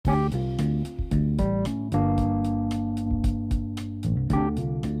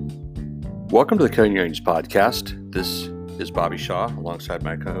Welcome to the Cutting Onions podcast. This is Bobby Shaw, alongside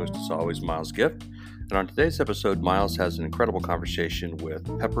my co-host, as always, Myles Gift. And on today's episode, Myles has an incredible conversation with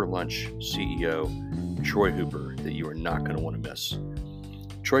Pepper Lunch CEO Troy Hooper that you are not going to want to miss.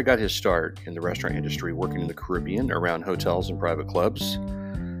 Troy got his start in the restaurant industry working in the Caribbean around hotels and private clubs.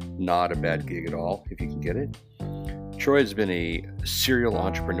 Not a bad gig at all, if you can get it. Troy has been a serial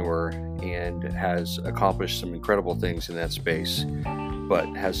entrepreneur and has accomplished some incredible things in that space, but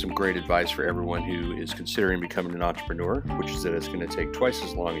has some great advice for everyone who is considering becoming an entrepreneur, which is that it's going to take twice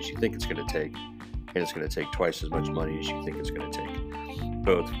as long as you think it's going to take, and it's going to take twice as much money as you think it's going to take.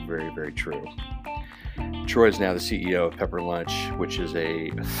 Both very, very true. Troy is now the CEO of Pepper Lunch, which is a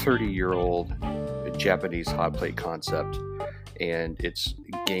 30-year-old Japanese hot plate concept, and it's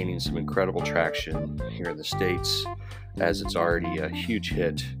gaining some incredible traction here in the States, as it's already a huge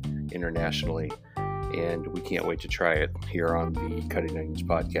hit internationally. And we can't wait to try it here on the Cutting Onions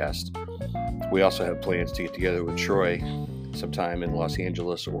podcast. We also have plans to get together with Troy sometime in Los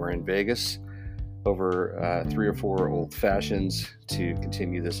Angeles or in Vegas over 3 or 4 old fashions to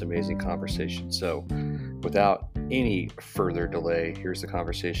continue this amazing conversation. So without any further delay, here's the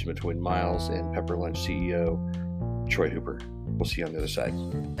conversation between Myles and Pepper Lunch CEO Troy Hooper. We'll see you on the other side.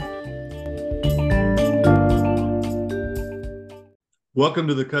 Welcome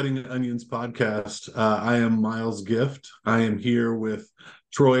to the Cutting Onions podcast. I am Myles Gift. I am here with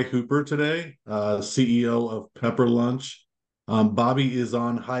Troy Hooper today, CEO of Pepper Lunch. Bobby is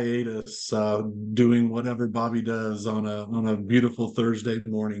on hiatus, doing whatever Bobby does on a beautiful Thursday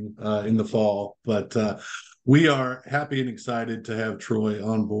morning in the fall. But we are happy and excited to have Troy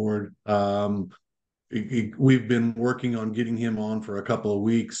on board. We've been working on getting him on for a couple of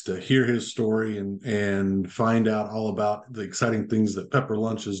weeks to hear his story and find out all about the exciting things that Pepper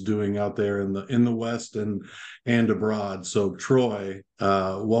Lunch is doing out there in the West and abroad. So Troy,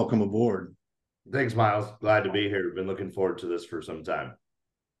 welcome aboard. Thanks, Myles. Glad to be here. Been looking forward to this for some time.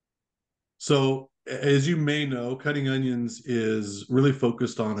 So as you may know, Cutting Onions is really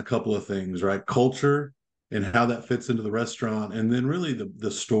focused on a couple of things, right? Culture and how that fits into the restaurant, and then really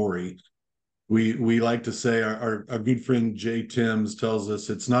the story. We like to say, our good friend Jay Timms tells us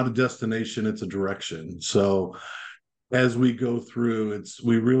it's not a destination, it's a direction. So as we go through,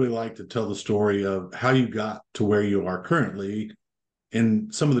 we really like to tell the story of how you got to where you are currently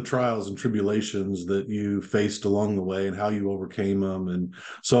and some of the trials and tribulations that you faced along the way and how you overcame them. And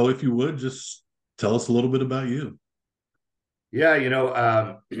so if you would, just tell us a little bit about you.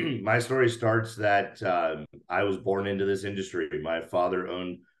 Yeah, my story starts that I was born into this industry. My father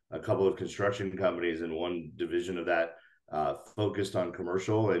owned a couple of construction companies, and one division of that focused on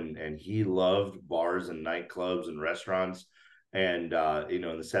commercial, and he loved bars and nightclubs and restaurants. And in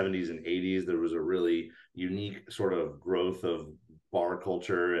the 70s and 80s, there was a really unique sort of growth of bar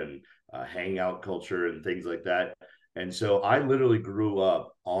culture and hangout culture and things like that. And so I literally grew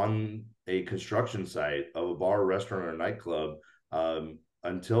up on a construction site of a bar, restaurant, or nightclub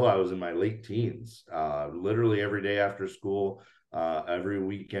until I was in my late teens, literally every day after school. Every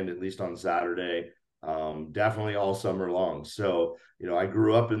weekend, at least on Saturday, definitely all summer long. So, I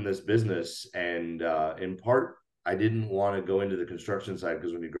grew up in this business, and in part, I didn't want to go into the construction side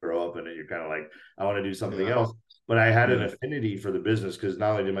because when you grow up in it, you're kind of like, I want to do something else. But I had an affinity for the business because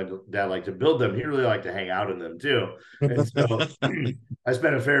not only did my dad like to build them, he really liked to hang out in them too. And so I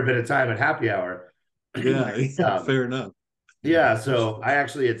spent a fair bit of time at happy hour. Fair enough. Yeah, so I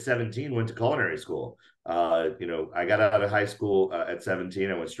actually at 17 went to culinary school. I got out of high school at 17.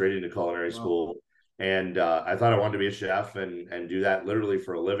 I went straight into culinary school, and I thought I wanted to be a chef and do that literally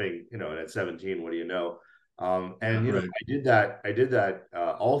for a living. And at 17, what do you know? I did that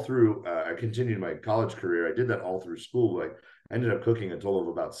all through. I continued my college career. I did that all through school. I ended up cooking a total of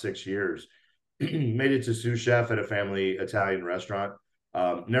about 6 years. Made it to sous chef at a family Italian restaurant.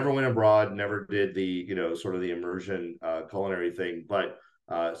 Never went abroad. Never did the sort of the immersion culinary thing, but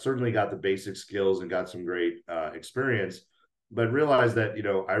certainly got the basic skills and got some great experience, but realized that,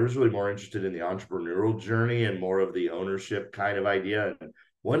 I was really more interested in the entrepreneurial journey and more of the ownership kind of idea. And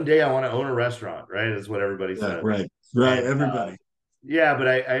one day I want to own a restaurant, right? That's what everybody says. Right. Everybody. But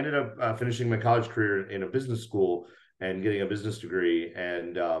I ended up finishing my college career in a business school and getting a business degree.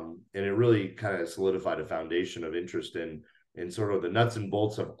 And it really kind of solidified a foundation of interest in sort of the nuts and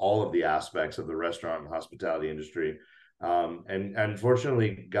bolts of all of the aspects of the restaurant and hospitality industry. And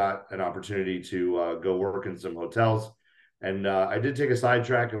unfortunately got an opportunity to go work in some hotels. And I did take a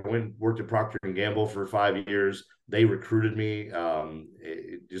sidetrack and worked at Procter & Gamble for 5 years. They recruited me.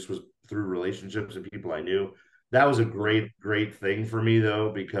 It just was through relationships and people I knew. That was a great thing for me,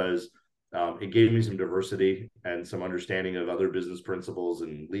 though, because it gave me some diversity and some understanding of other business principles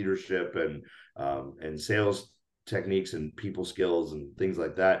and leadership and sales techniques and people skills and things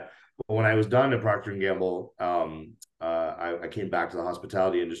like that. But when I was done at Procter & Gamble, I came back to the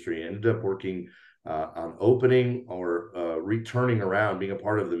hospitality industry and ended up working on opening or returning around, being a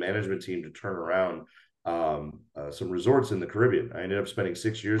part of the management team to turn around some resorts in the Caribbean. I ended up spending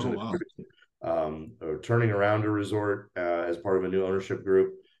 6 years in the Caribbean, or turning around a resort as part of a new ownership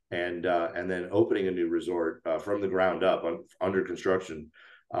group, and then opening a new resort from the ground up under construction.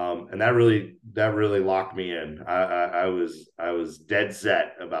 And that really locked me in. I was dead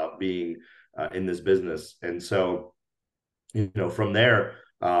set about being in this business, and so from there,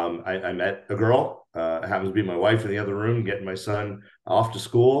 I met a girl, happens to be my wife in the other room, getting my son off to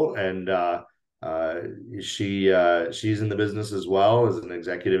school, and she's in the business as well as an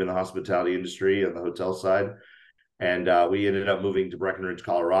executive in the hospitality industry on the hotel side. And we ended up moving to Breckenridge,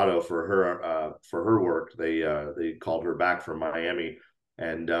 Colorado for her work. They called her back from Miami,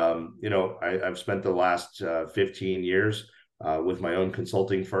 and I've spent the last 15 years with my own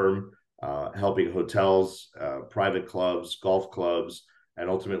consulting firm, helping hotels, private clubs, golf clubs, and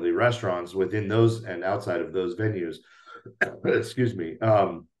ultimately restaurants within those and outside of those venues. Excuse me.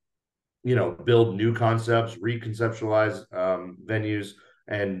 Build new concepts, reconceptualize venues,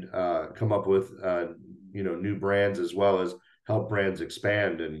 and come up with new brands, as well as help brands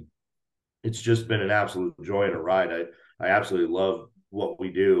expand. And it's just been an absolute joy and a ride. I absolutely love what we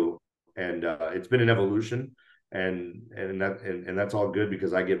do, and it's been an evolution, and that's all good,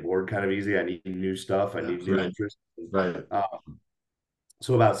 because I get bored kind of easy. I need new stuff. I need new interest. Right.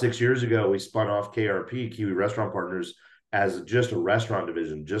 So about 6 years ago, we spun off KRP, Kiwi Restaurant Partners, as just a restaurant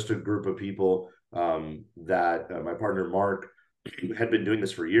division, just a group of people that my partner Mark had been doing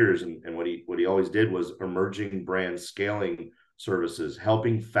this for years, and what he always did was emerging brand scaling services,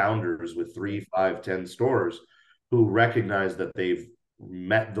 helping founders with 3, 5, 10 stores who recognize that they've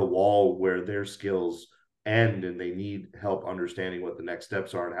met the wall where their skills end, and they need help understanding what the next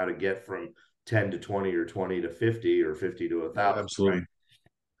steps are and how to get from 10 to 20 or 20 to 50 or 50 to 1,000. Absolutely. Right?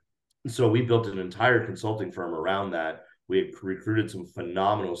 So we built an entire consulting firm around that. We recruited some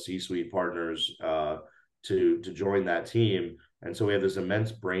phenomenal C-suite partners to join that team. And so we have this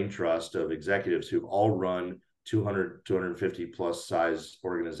immense brain trust of executives who've all run 200, 250 plus size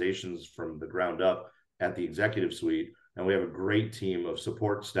organizations from the ground up at the executive suite. And we have a great team of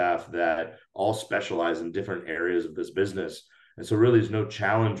support staff that all specialize in different areas of this business. And so really there's no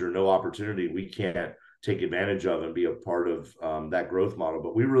challenge or no opportunity we can't take advantage of and be a part of that growth model.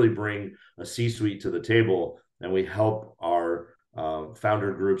 But we really bring a C-suite to the table, and we help our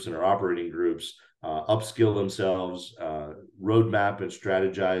founder groups and our operating groups upskill themselves, roadmap and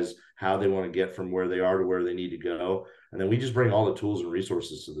strategize how they want to get from where they are to where they need to go. And then we just bring all the tools and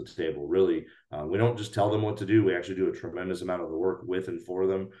resources to the table. Really, we don't just tell them what to do. We actually do a tremendous amount of the work with and for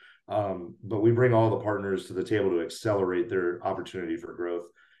them. But we bring all the partners to the table to accelerate their opportunity for growth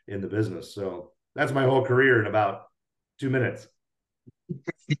in the business. So that's my whole career in about 2 minutes.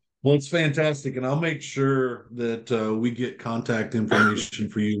 Well, it's fantastic. And I'll make sure that we get contact information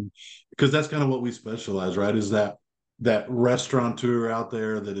for you, because that's kind of what we specialize, right? Is that restaurateur out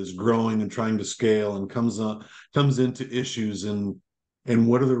there that is growing and trying to scale and comes into issues, and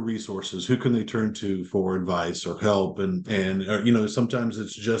what are the resources? Who can they turn to for advice or help? And sometimes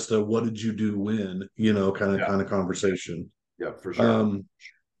it's just a what did you do when, kind of conversation. Yeah, for sure.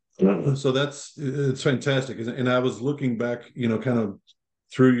 So it's fantastic. And I was looking back, kind of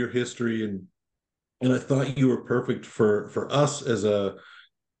through your history, and I thought you were perfect for us as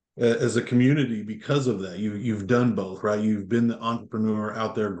a community because of that. You've done both, right? You've been the entrepreneur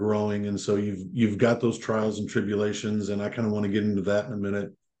out there growing, and so you've got those trials and tribulations, and I kind of want to get into that in a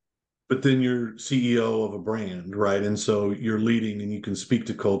minute. But then you're CEO of a brand, right? And so you're leading, and you can speak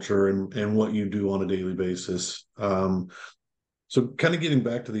to culture and what you do on a daily basis. So kind of getting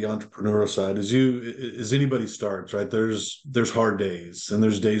back to the entrepreneurial side, as anybody starts, right? There's hard days, and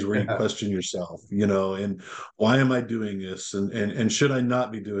there's days where you question yourself, and why am I doing this? And should I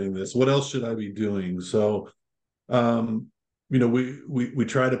not be doing this? What else should I be doing? So, we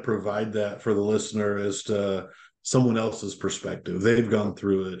try to provide that for the listener as to someone else's perspective. They've gone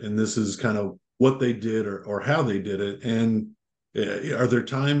through it, and this is kind of what they did or how they did it. And are there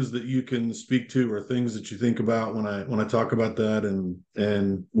times that you can speak to, or things that you think about when I talk about that,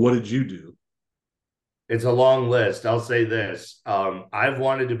 and what did you do? It's a long list. I'll say this. I've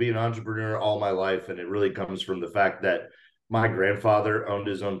wanted to be an entrepreneur all my life, and it really comes from the fact that my grandfather owned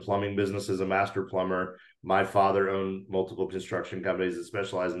his own plumbing business as a master plumber. My father owned multiple construction companies that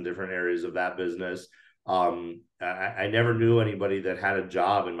specialize in different areas of that business. I never knew anybody that had a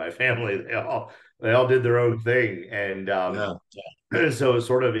job in my family. They all did their own thing, and Yeah. so it's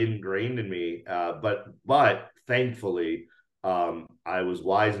sort of ingrained in me. But thankfully, I was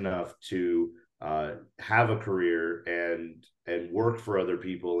wise enough to have a career and work for other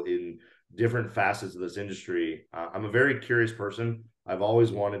people in different facets of this industry. I'm a very curious person. I've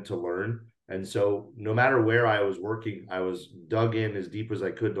always wanted to learn. And so no matter where I was working, I was dug in as deep as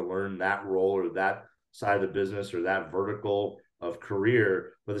I could to learn that role or that side of the business or that vertical of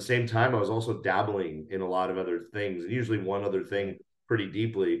career. But at the same time, I was also dabbling in a lot of other things, and usually one other thing pretty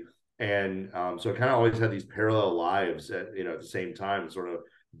deeply. And so I kind of always had these parallel lives at the same time, sort of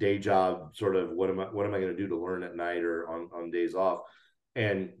day job, sort of what am I going to do to learn at night or on days off,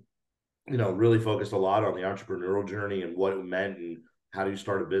 and really focused a lot on the entrepreneurial journey and what it meant and how do you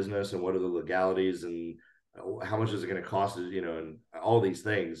start a business and what are the legalities and how much is it going to cost, and all these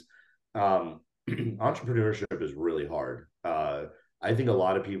things. Entrepreneurship is really hard. I think a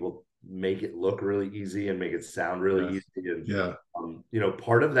lot of people make it look really easy and make it sound really easy. And, Yeah.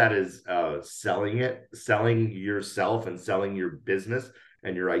 Part of that is selling yourself and selling your business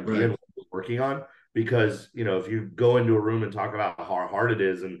and your idea and what you're working on. Because, if you go into a room and talk about how hard it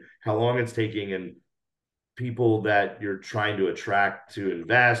is and how long it's taking and people that you're trying to attract to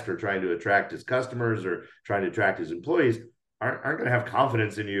invest or trying to attract as customers or trying to attract as employees aren't going to have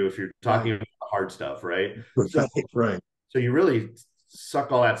confidence in you if you're talking about the hard stuff, right? So you really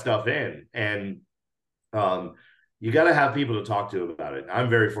suck all that stuff in, and you got to have people to talk to about it. I'm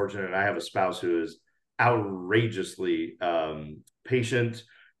very fortunate. I have a spouse who is outrageously patient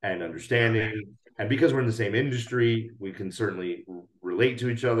and understanding. And because we're in the same industry, we can certainly relate to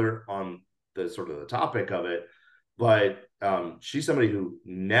each other on the sort of the topic of it. But she's somebody who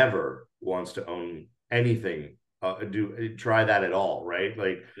never wants to own anything, try that at all, right?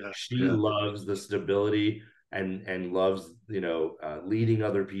 Like she loves the stability and loves leading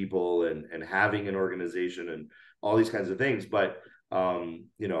other people and having an organization and all these kinds of things. But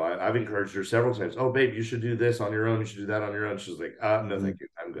I've encouraged her several times. Oh, babe, you should do this on your own. You should do that on your own. She's like, no, thank you.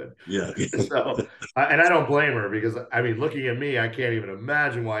 I'm good. Yeah. So, and I don't blame her because looking at me, I can't even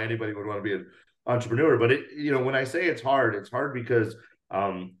imagine why anybody would want to be an entrepreneur. But when I say it's hard because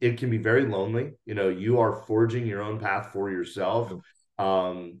it can be very lonely. You are forging your own path for yourself.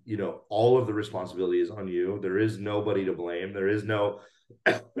 All of the responsibility is on you. There is nobody to blame. There is no,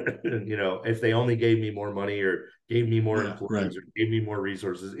 if they only gave me more money or gave me more employees or gave me more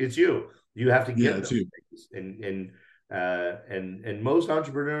resources, it's you. You have to get those things. And most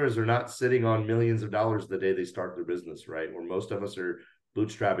entrepreneurs are not sitting on millions of dollars the day they start their business, right? Where most of us are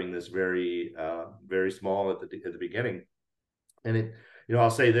bootstrapping this very, very small at the beginning. And I'll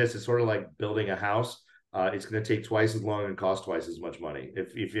say this: it's sort of like building a house. It's going to take twice as long and cost twice as much money.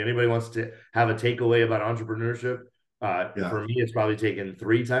 If anybody wants to have a takeaway about entrepreneurship, for me, it's probably taken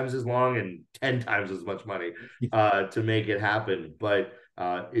 3 times as long and 10 times as much money to make it happen. But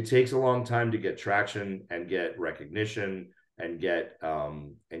it takes a long time to get traction and get recognition and get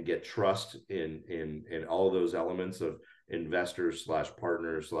trust in all those elements of investors /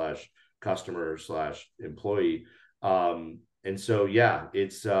 partners / customers / employee. And so,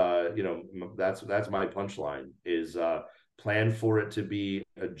 it's that's my punchline is plan for it to be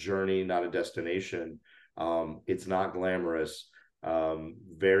a journey, not a destination. It's not glamorous.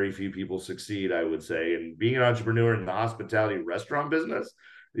 Very few people succeed, I would say. And being an entrepreneur in the hospitality restaurant business,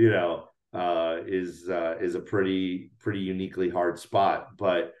 is a pretty uniquely hard spot.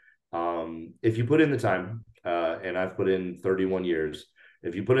 But if you put in the time, and I've put in 31 years,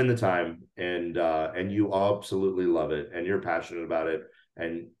 if you put in the time and you absolutely love it and you're passionate about it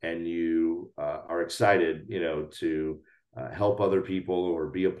and you are excited, to help other people or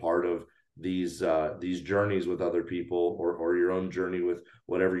be a part of these journeys with other people or your own journey with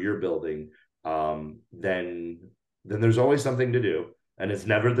whatever you're building, then there's always something to do, and it's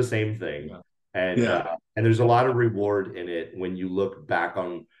never the same thing. And there's a lot of reward in it when you look back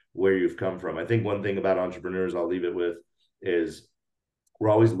on where you've come from. I think one thing about entrepreneurs I'll leave it with is we're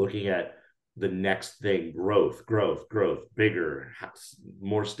always looking at the next thing, growth, bigger,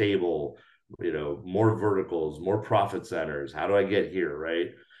 more stable, more verticals, more profit centers. How do I get here, right?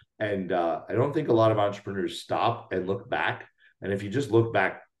 And I don't think a lot of entrepreneurs stop and look back. And if you just look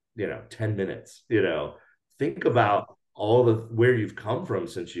back, 10 minutes, think about where you've come from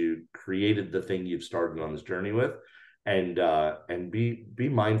since you created the thing you've started on this journey with, and be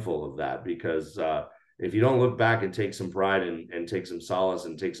mindful of that, because if you don't look back and take some pride and take some solace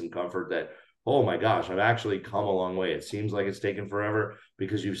and take some comfort that, oh my gosh, I've actually come a long way. It seems like it's taken forever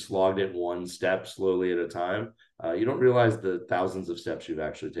because you've slogged it one step slowly at a time. You don't realize the thousands of steps you've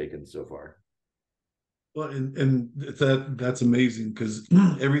actually taken so far. Well, and that's amazing because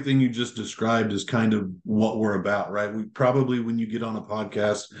everything you just described is kind of what we're about, right? We probably, when you get on a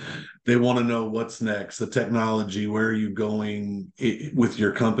podcast, they want to know what's next, the technology, where are you going with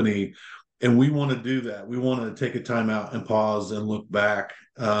your company, and we want to do that. We want to take a time out and pause and look back,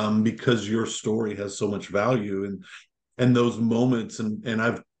 because your story has so much value, and those moments, and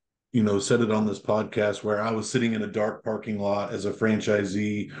I've said it on this podcast where I was sitting in a dark parking lot as a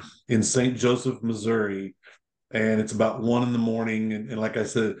franchisee in St. Joseph, Missouri, and it's about 1 in the morning, and like I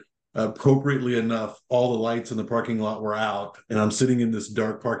said, appropriately enough, all the lights in the parking lot were out, and I'm sitting in this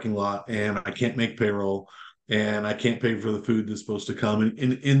dark parking lot, and I can't make payroll, and I can't pay for the food that's supposed to come,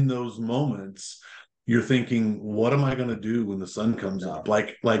 and in those moments, you're thinking, what am I going to do when the sun comes up?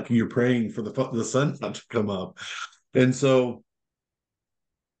 Like you're praying for the sun not to come up, and so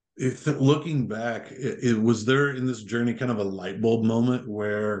if looking back, it was there in this journey kind of a light bulb moment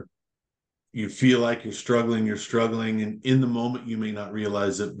where you feel like you're struggling, and in the moment you may not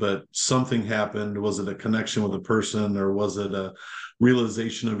realize it, but something happened. Was it a connection with a person, or was it a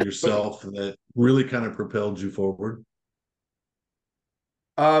realization of yourself that really kind of propelled you forward?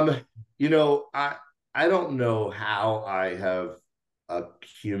 Um, I don't know how I have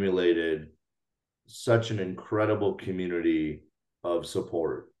accumulated such an incredible community of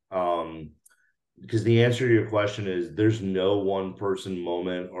support. Because the answer to your question is there's no one person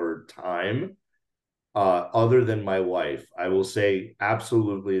moment or time other than my wife. I will say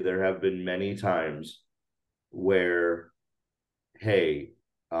absolutely there have been many times where, hey,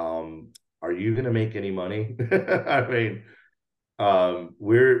 are you going to make any money? I mean,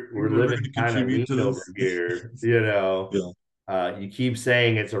 we're We're living going to kind of contribute to lean over this. here, Yeah, You keep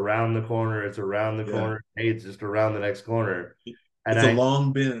saying it's around the corner, it's around the yeah. corner. Hey, it's just around the next corner. And It's a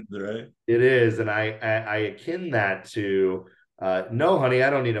long bend, right? it is, and I akin that to, no, honey, I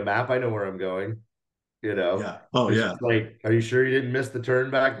don't need a map. I know where I'm going. You know, Yeah. Oh, it's yeah. just like, are you sure you didn't miss the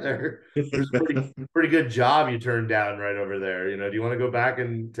turn back there? There's a pretty good job you turned down right over there. Do you want to go back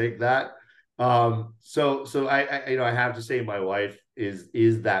and take that? So I have to say my wife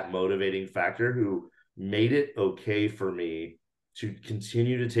is that motivating factor who made it okay for me to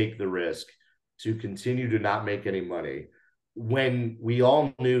continue to take the risk, to continue to not make any money when we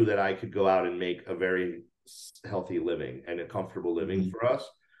all knew that I could go out and make a very healthy living and a comfortable living Mhm. for us.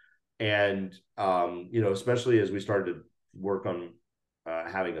 And especially as we started to work on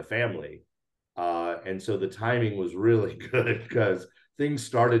having a family, and so the timing was really good because things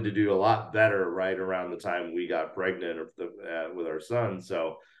started to do a lot better right around the time we got pregnant with our son.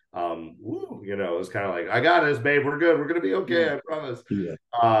 So it was kind of like, I got this, babe, we're good, we're gonna be okay, Yeah. I promise. Yeah.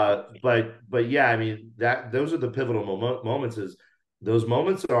 But yeah, I mean, that those are the pivotal moments. Is those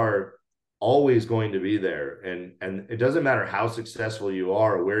moments are always going to be there, and it doesn't matter how successful you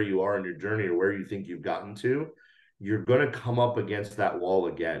are or where you are in your journey or where you think you've gotten to, you're going to come up against that wall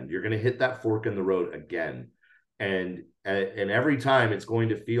again. You're going to hit that fork in the road again, and every time it's going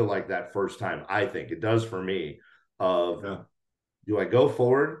to feel like that first time. I think it does for me. Of, Yeah. do I go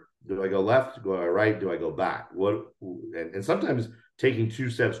forward? Do I go left? Do I right? Do I go back? And sometimes taking 2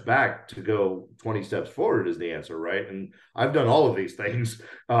 steps back to go 20 steps forward is the answer, right? And I've done all of these things,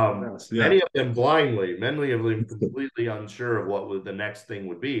 Yes. Yeah. many of them blindly, many of them completely unsure of what the next thing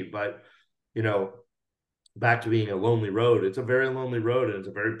would be. But you know, back to being a lonely road, it's a very lonely road, and it's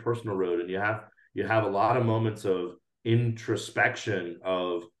a very personal road, and you have a lot of moments of introspection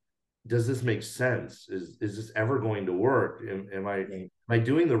of, does this make sense? Is this ever going to work? Am I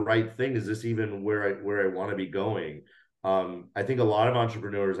doing the right thing? Is this even where I want to be going? I think a lot of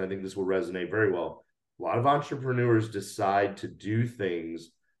entrepreneurs, I think this will resonate very well. A lot of entrepreneurs decide to do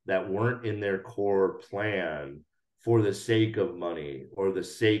things that weren't in their core plan for the sake of money or the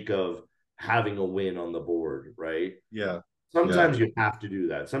sake of having a win on the board, right? Yeah. Yeah. Sometimes you have to do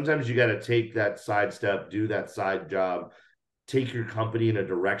that. Sometimes you got to take that side step, do that side job, take your company in a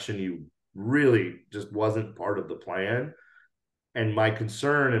direction you really just wasn't part of the plan. And my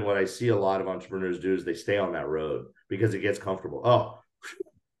concern and what I see a lot of entrepreneurs do is they stay on that road because it gets comfortable. Oh,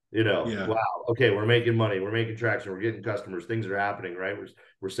 Yeah. wow, okay, we're making money, we're making traction, we're getting customers, things are happening, right?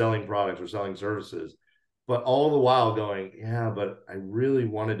 We're selling products, we're selling services, but all the while going, yeah, but I really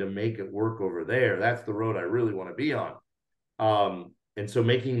wanted to make it work over there. That's the road I really want to be on. And so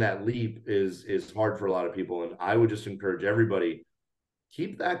making that leap is hard for a lot of people. And I would just encourage everybody,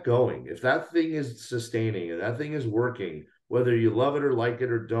 keep that going. If that thing is sustaining and that thing is working, whether you love it or like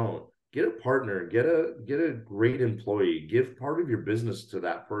it or don't, get a partner, get a great employee, give part of your business to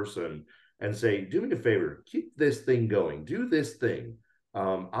that person and say, do me a favor, keep this thing going, do this thing.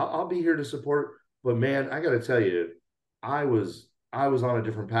 I'll be here to support. But man, I got to tell you, I was on a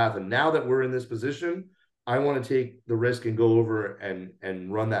different path, and now that we're in this position, I want to take the risk and go over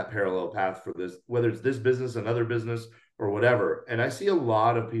and run that parallel path for this, whether it's this business, another business, or whatever. And I see a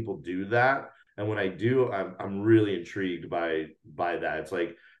lot of people do that. And when I do, I'm really intrigued by that. It's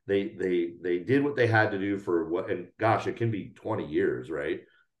like they did what they had to do for what, and gosh, it can be 20 years, right?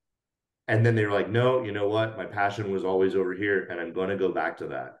 And then they're like, no, you know what? My passion was always over here, and I'm going to go back to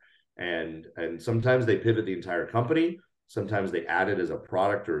that. And sometimes they pivot the entire company. Sometimes they add it as a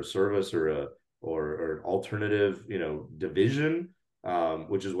product or a service or an alternative, division,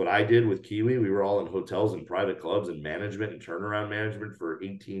 which is what I did with Kiwi. We were all in hotels and private clubs and management and turnaround management for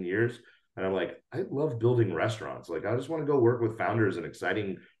 18 years. And I'm like, I love building restaurants. Like, I just want to go work with founders and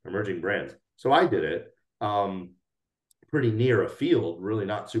exciting emerging brands. So I did it. Pretty near a field, really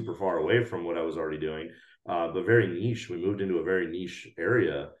not super far away from what I was already doing, but very niche. We moved into a very niche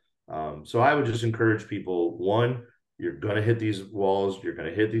area. So I would just encourage people, one, you're going to hit these walls. You're going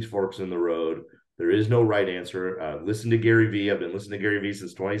to hit these forks in the road. There is no right answer. Listen to Gary Vee. I've been listening to Gary Vee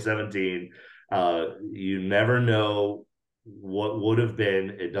since 2017. You never know what would have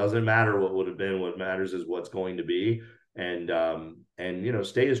been. It doesn't matter what would have been. What matters is what's going to be. And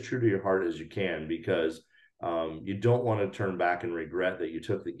stay as true to your heart as you can, because you don't want to turn back and regret that you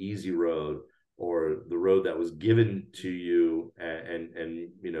took the easy road or the road that was given to you, and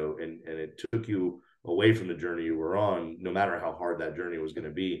it took you away from the journey you were on, no matter how hard that journey was going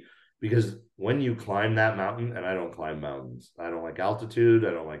to be. Because when you climb that mountain, and I don't climb mountains, I don't like altitude,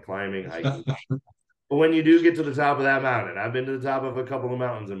 I don't like climbing, hiking. But when you do get to the top of that mountain, I've been to the top of a couple of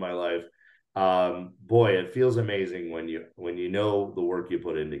mountains in my life. Boy, it feels amazing when you know the work you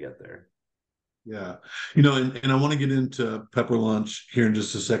put in to get there. Yeah. And I want to get into Pepper Lunch here in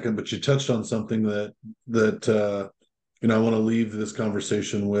just a second, but you touched on something that I want to leave this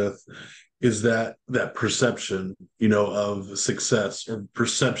conversation with, is that perception, of success, or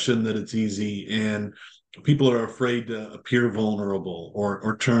perception that it's easy, and people are afraid to appear vulnerable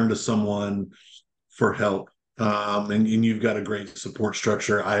or turn to someone for help. And you've got a great support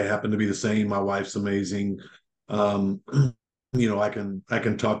structure. I happen to be the same. My wife's amazing. I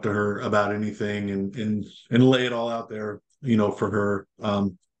can talk to her about anything and lay it all out there, for her.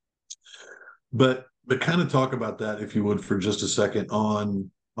 But kind of talk about that, if you would, for just a second,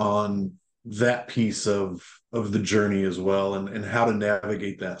 on that piece of the journey as well, and how to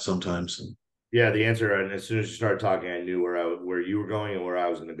navigate that sometimes. Yeah, the answer, and as soon as you started talking, I knew where you were going and where I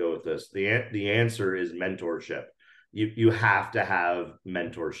was going to go with this. The answer is mentorship. You have to have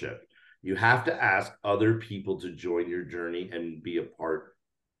mentorship. You have to ask other people to join your journey and be a part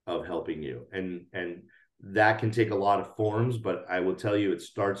of helping you. And that can take a lot of forms, but I will tell you, it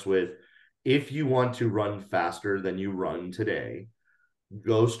starts with, if you want to run faster than you run today,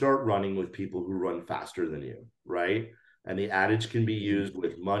 go start running with people who run faster than you, right? And the adage can be used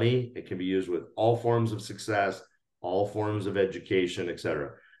with money. It can be used with all forms of success, all forms of education,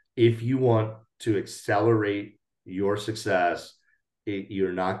 etc. If you want to accelerate your success,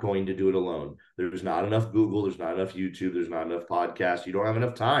 you're not going to do it alone. There's not enough Google. There's not enough YouTube. There's not enough podcasts. You don't have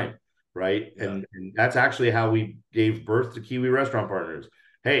enough time, right? Yeah. And that's actually how we gave birth to Kiwi Restaurant Partners.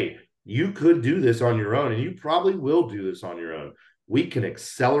 Hey, you could do this on your own, and you probably will do this on your own. We can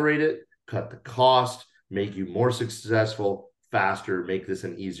accelerate it, cut the cost, make you more successful, faster, make this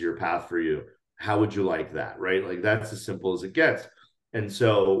an easier path for you. How would you like that, right? Like, that's as simple as it gets. And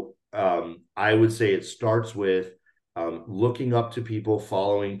so I would say it starts with looking up to people,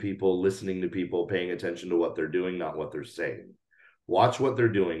 following people, listening to people, paying attention to what they're doing, not what they're saying. Watch what they're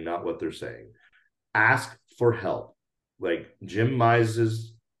doing, not what they're saying. Ask for help. Like Jim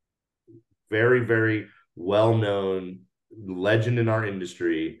Myles, very, very well-known legend in our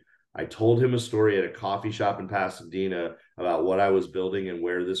industry. I told him a story at a coffee shop in Pasadena about what I was building and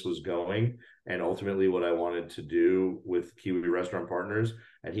where this was going, and ultimately what I wanted to do with Kiwi Restaurant Partners.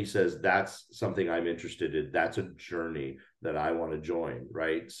 And he says, that's something I'm interested in. That's a journey that I want to join,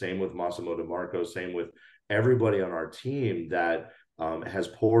 right? Same with Massimo DeMarco, same with everybody on our team that has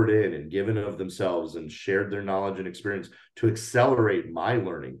poured in and given of themselves and shared their knowledge and experience to accelerate my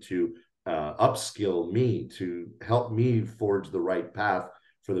learning, to upskill me, to help me forge the right path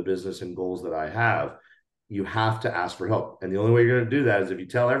for the business and goals that I have. You have to ask for help. And the only way you're going to do that is if you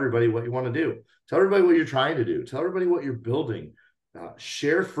tell everybody what you want to do. Tell everybody what you're trying to do. Tell everybody what you're building.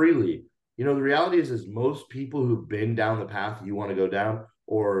 Share freely. The reality is most people who've been down the path you want to go down,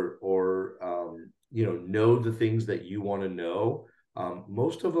 or know the things that you want to know,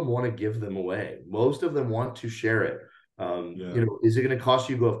 most of them want to give them away. Most of them want to share it. Is it going to cost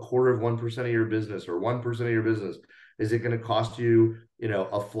you a quarter of 1% of your business or 1% of your business? Is it going to cost you,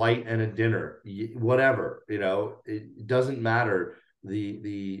 a flight and a dinner? Whatever, it doesn't matter.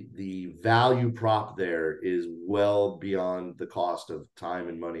 the value prop there is well beyond the cost of time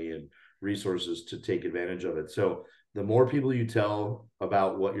and money and resources to take advantage of it. So the more people you tell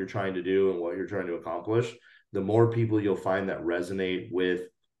about what you're trying to do and what you're trying to accomplish, the more people you'll find that resonate with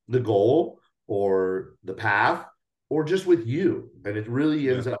the goal or the path or just with you. And it really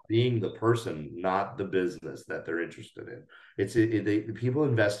ends up being the person, not the business that they're interested in. People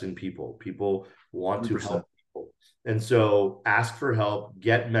invest in people. People want 100%. To help people. And so ask for help,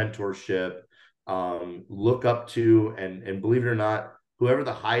 get mentorship, look up to, and believe it or not, whoever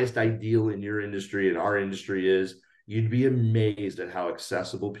the highest ideal in your industry and our industry is, you'd be amazed at how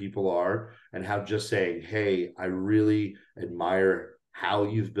accessible people are and how just saying, hey, I really admire how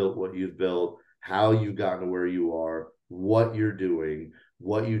you've built what you've built, how you've gotten to where you are, what you're doing,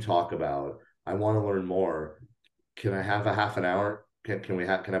 what you talk about. I want to learn more. Can I have a half an hour?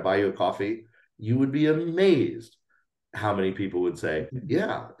 Can I buy you a coffee? You would be amazed how many people would say,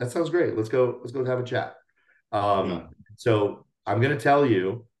 yeah, that sounds great. Let's go have a chat. So I'm going to tell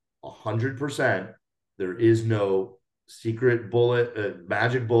you 100%, there is no secret bullet,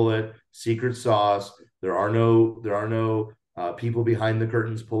 magic bullet, secret sauce. There are no people behind the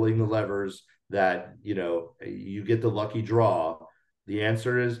curtains pulling the levers that, you get the lucky draw. The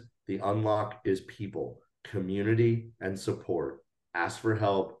answer is the unlock is people, community, and support. Ask for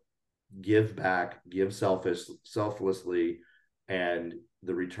help, give back, give selflessly, and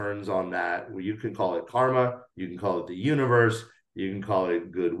the returns on that, you can call it karma, you can call it the universe, you can call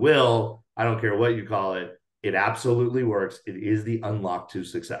it goodwill. I don't care what you call it. It absolutely works. It is the unlock to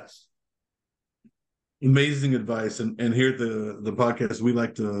success. Amazing advice. And here at the podcast, we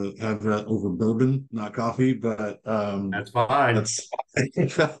like to have that over bourbon, not coffee, but that's fine.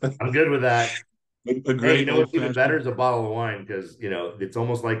 I'm good with that. Hey, what's even better is a bottle of wine, because it's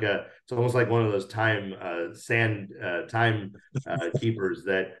almost like one of those time keepers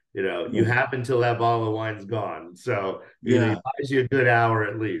that you have until that bottle of wine's gone. So it buys you a good hour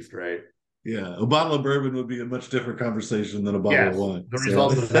at least, right? Yeah, a bottle of bourbon would be a much different conversation than a bottle of wine. The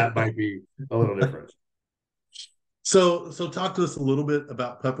result of that might be a little different. So talk to us a little bit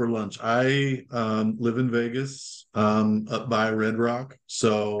about Pepper Lunch. I live in Vegas, up by Red Rock.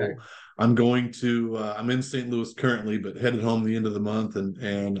 So okay. I'm in St. Louis currently, but headed home the end of the month,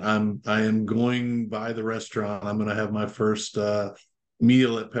 and I am going by the restaurant. I'm going to have my first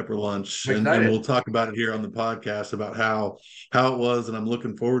meal at Pepper Lunch, and we'll talk about it here on the podcast about how it was, and I'm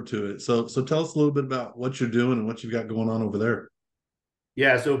looking forward to it. So tell us a little bit about what you're doing and what you've got going on over there.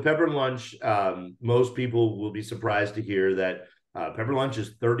 Yeah, so Pepper Lunch, most people will be surprised to hear that Pepper Lunch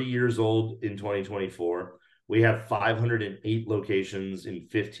is 30 years old in 2024. We have 508 locations in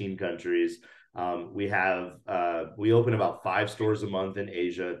 15 countries. We open about 5 stores a month in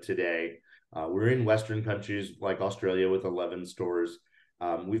Asia today. We're in Western countries like Australia with 11 stores.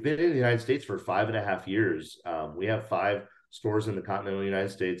 We've been in the United States for 5.5 years. We have 5 stores in the continental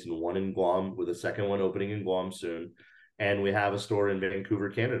United States and 1 in Guam, with a second one opening in Guam soon. And we have a store in Vancouver,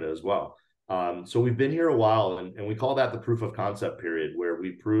 Canada as well. So we've been here a while, and we call that the proof of concept period, where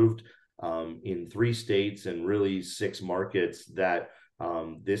we proved in 3 states and really 6 markets that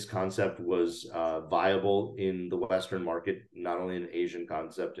this concept was viable in the Western market, not only an Asian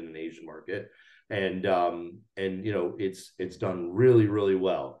concept in an Asian market. And it's done really, really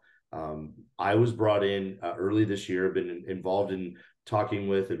well. I was brought in early this year, been involved in talking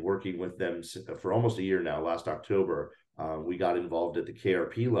with and working with them for almost a year now. Last October, we got involved at the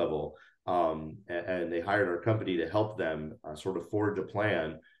KRP level, and they hired our company to help them sort of forge a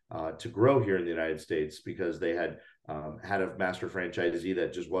plan to grow here in the United States, because they had had a master franchisee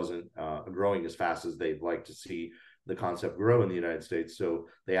that just wasn't growing as fast as they'd like to see the concept grow in the United States. So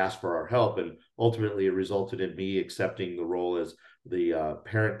they asked for our help, and ultimately it resulted in me accepting the role as the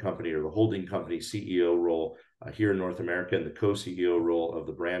parent company or the holding company CEO role here in North America, and the co-CEO role of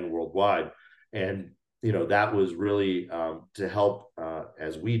the brand worldwide. And that was really to help,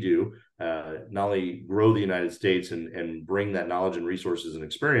 as we do, not only grow the United States and bring that knowledge and resources and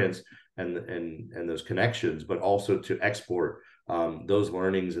experience and those connections, but also to export those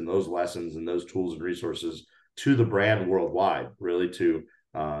learnings and those lessons and those tools and resources to the brand worldwide, really to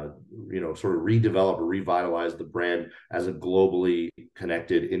sort of redevelop or revitalize the brand as a globally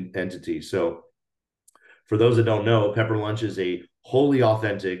connected entity. So for those that don't know, Pepper Lunch is a wholly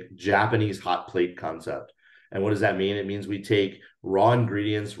authentic Japanese hot plate concept. And what does that mean? It means we take raw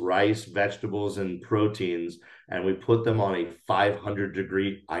ingredients, rice, vegetables, and proteins, and we put them on a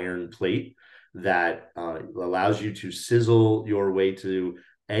 500-degree iron plate that allows you to sizzle your way to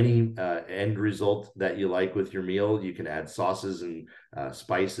any end result that you like with your meal. You can add sauces and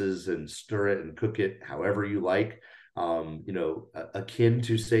spices and stir it and cook it however you like. akin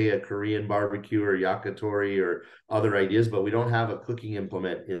to, say, a Korean barbecue or yakitori or other ideas, but we don't have a cooking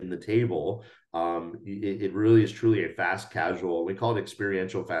implement in the table. It really is truly a fast casual. We call it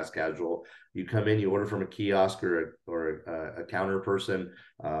experiential fast casual. You come in, you order from a kiosk or a counter person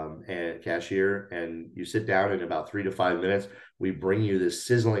and cashier, and you sit down in about 3 to 5 minutes. We bring you this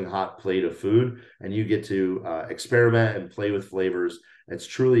sizzling hot plate of food, and you get to experiment and play with flavors. It's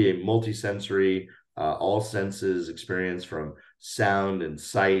truly a multi-sensory, all senses experience, from sound and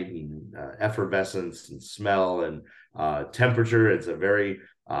sight and effervescence and smell and temperature. It's a very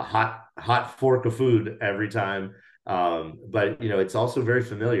hot fork of food every time. But it's also very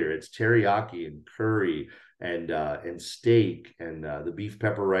familiar. It's teriyaki and curry and steak and the beef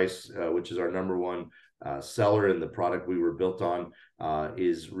pepper rice, which is our number one seller, and the product we were built on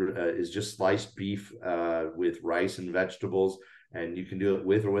is just sliced beef with rice and vegetables, and you can do it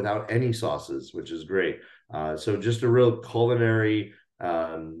with or without any sauces, which is great. So just a real culinary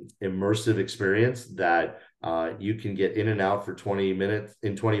immersive experience that you can get in and out for 20 minutes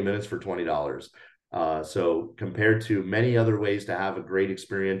for $20. So compared to many other ways to have a great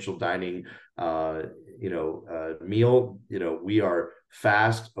experiential dining meal, we are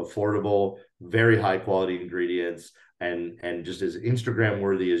fast, affordable, very high quality ingredients, and just as Instagram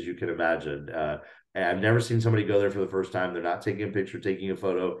worthy as you can imagine. And I've never seen somebody go there for the first time. They're not taking a picture, taking a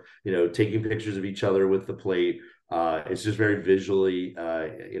photo, taking pictures of each other with the plate. It's just very visually,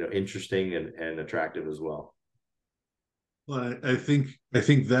 interesting and attractive as well. Well, I think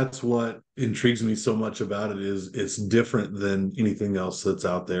that's what intrigues me so much about it is it's different than anything else that's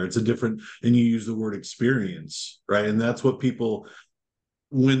out there. It's a different, and you use the word experience, right? And that's what people,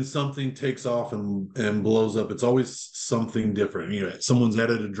 when something takes off and blows up, it's always something different. Someone's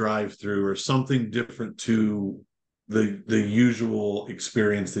added a drive-through or something different to the usual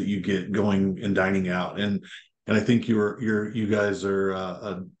experience that you get going and dining out. And I think you guys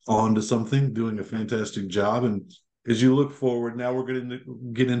are on to something, doing a fantastic job. And as you look forward, now we're going to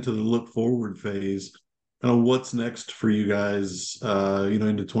get into the look forward phase. What's next for you guys,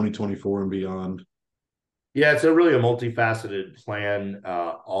 into 2024 and beyond? Yeah, it's really a multifaceted plan.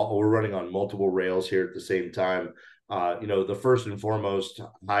 We're running on multiple rails here at the same time. The first and foremost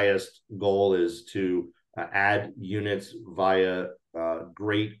highest goal is to add units via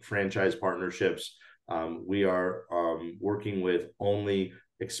great franchise partnerships. We are working with only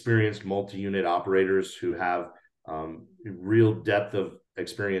experienced multi-unit operators who have real depth of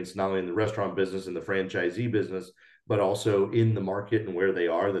experience, not only in the restaurant business and the franchisee business, but also in the market and where they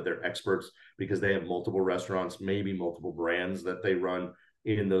are, that they're experts because they have multiple restaurants, maybe multiple brands that they run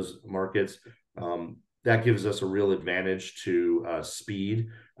in those markets. That gives us a real advantage to speed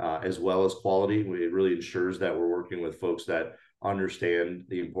as well as quality. It really ensures that we're working with folks that understand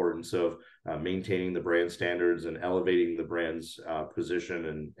the importance of maintaining the brand standards and elevating the brand's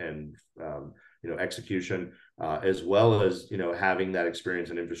position and execution, as well as having that experience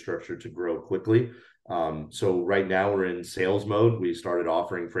and infrastructure to grow quickly. So right now we're in sales mode. We started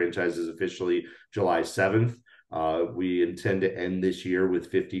offering franchises officially July 7th. We intend to end this year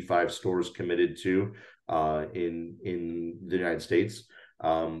with 55 stores committed to in the United States.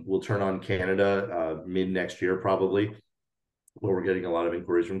 We'll turn on Canada mid next year probably, where we're getting a lot of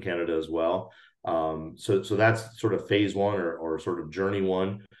inquiries from Canada as well. So that's sort of phase one or sort of journey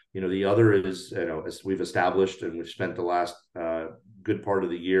one. The other is, as we've established and we've spent the last good part of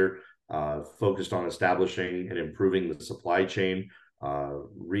the year focused on establishing and improving the supply chain,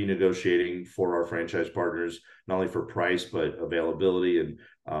 renegotiating for our franchise partners, not only for price, but availability and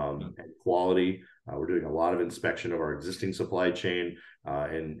quality. We're doing a lot of inspection of our existing supply chain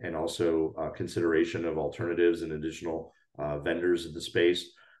and also consideration of alternatives and additional vendors in the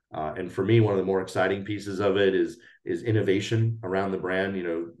space. And for me, one of the more exciting pieces of it is innovation around the brand,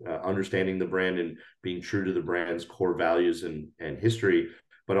 understanding the brand and being true to the brand's core values and history,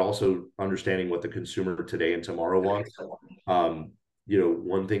 but also understanding what the consumer today and tomorrow wants.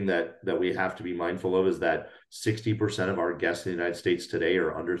 One thing that we have to be mindful of is that 60% of our guests in the United States today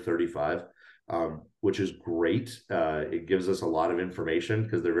are under 35, which is great. It gives us a lot of information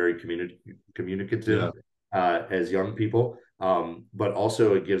because they're very communicative as young people. But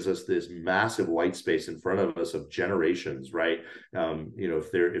also it gives us this massive white space in front of us of generations, right?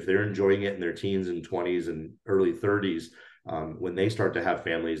 If they're enjoying it in their teens and 20s and early 30s, when they start to have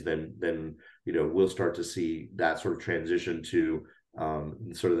families, then we'll start to see that sort of transition to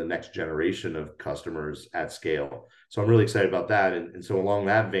sort of the next generation of customers at scale. So I'm really excited about that. And so along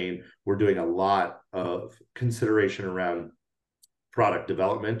that vein, we're doing a lot of consideration around product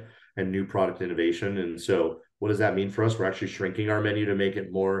development and new product innovation. And so what does that mean for us? We're actually shrinking our menu to make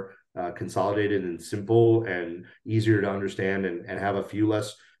it more consolidated and simple and easier to understand, and have a few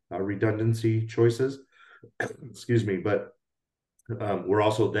less redundancy choices. Excuse me. But we're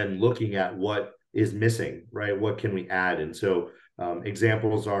also then looking at what is missing, right? What can we add? And so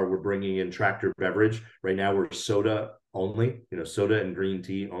examples are, we're bringing in Tractor Beverage. Right now we're soda only, soda and green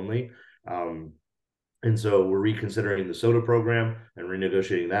tea only. And so we're reconsidering the soda program and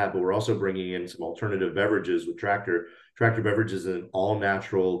renegotiating that, but we're also bringing in some alternative beverages with Tractor. Tractor Beverage is an all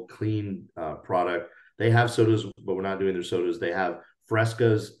natural, clean product. They have sodas, but we're not doing their sodas. They have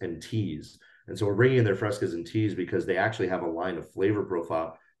frescas and teas. And so we're bringing in their frescas and teas because they actually have a line of flavor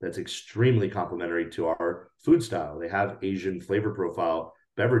profile that's extremely complementary to our food style. They have Asian flavor profile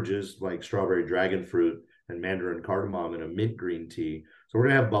beverages like strawberry dragon fruit and mandarin cardamom and a mint green tea. So we're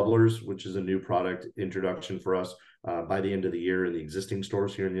going to have bubblers, which is a new product introduction for us by the end of the year in the existing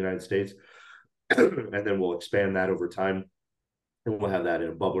stores here in the United States. And then we'll expand that over time. And we'll have that in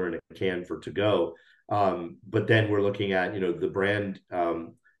a bubbler and a can for to go. But then we're looking at, the brand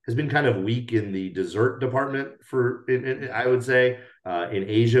has been kind of weak in the dessert department I would say. In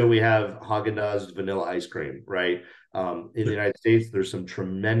Asia, we have Haagen-Dazs vanilla ice cream, right? In the United States, there's some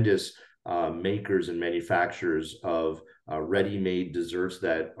tremendous makers and manufacturers of ready-made desserts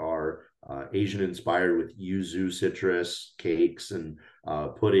that are Asian inspired, with yuzu citrus cakes and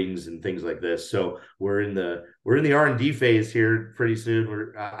puddings and things like this. So we're in the R&D phase here pretty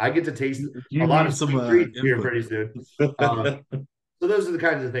soon. I get to taste a lot of sweet treats here pretty soon. So those are the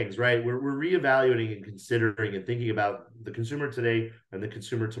kinds of things, right? We're reevaluating and considering and thinking about the consumer today and the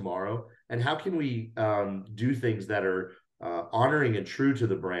consumer tomorrow, and how can we do things that are honoring and true to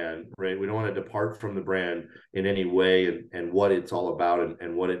the brand, right? We don't want to depart from the brand in any way, and what it's all about,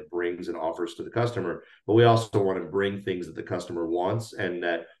 and what it brings and offers to the customer. But we also want to bring things that the customer wants, and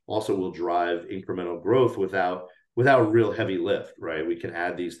that also will drive incremental growth without a real heavy lift, right? We can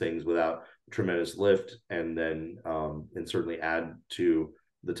add these things without tremendous lift, and then and certainly add to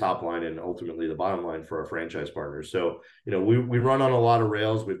the top line and ultimately the bottom line for our franchise partners. So, we run on a lot of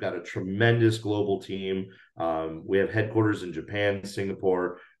rails. We've got a tremendous global team. We have headquarters in Japan,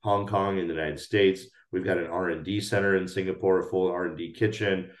 Singapore, Hong Kong, and the United States. We've got an R&D center in Singapore, a full R&D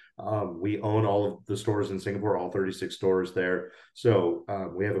kitchen. We own all of the stores in Singapore, all 36 stores there. So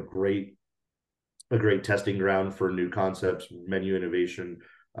we have a great testing ground for new concepts, menu innovation,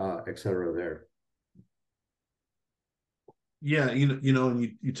 et cetera there. Yeah, and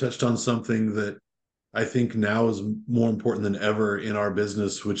you touched on something that I think now is more important than ever in our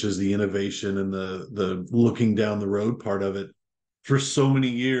business, which is the innovation and the looking down the road part of it. For so many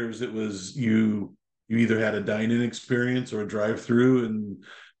years, it was you either had a dine-in experience or a drive-through, and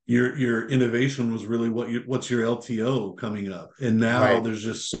your innovation was really what's your LTO coming up. And now there's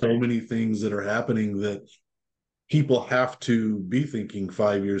just so many things that are happening that people have to be thinking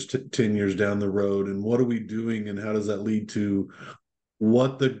 5 years, 10 years down the road, and what are we doing, and how does that lead to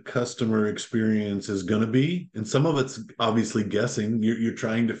what the customer experience is going to be. And some of it's obviously guessing. You're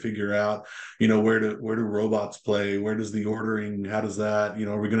trying to figure out, where do robots play? Where does the ordering? How does that?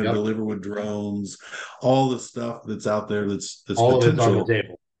 Are we going to deliver with drones? All the stuff that's out there that's all potential. of it's on the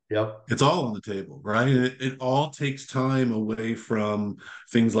table. Yep. It's all on the table, right? And it all takes time away from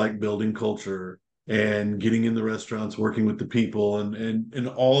things like building culture and getting in the restaurants, working with the people, and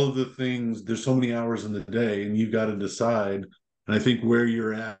all of the things. There's so many hours in the day, and you've got to decide. And I think where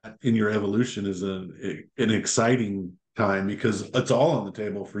you're at in your evolution is an exciting time, because it's all on the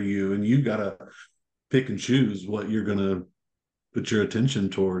table for you, and you got to pick and choose what you're going to put your attention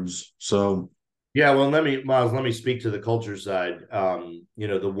towards. So, yeah, well, Myles, let me speak to the culture side.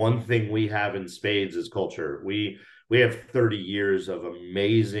 The one thing we have in spades is culture. We have 30 years of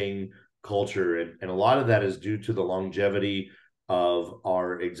amazing culture, and a lot of that is due to the longevity of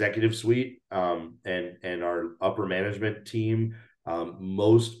our executive suite and our upper management team.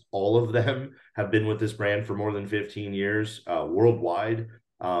 Most all of them have been with this brand for more than 15 years worldwide.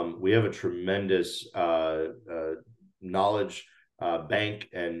 We have a tremendous knowledge bank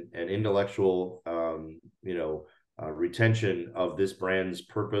and intellectual retention of this brand's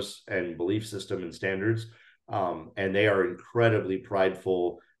purpose and belief system and standards. And they are incredibly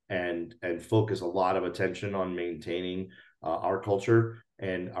prideful and focus a lot of attention on maintaining our culture.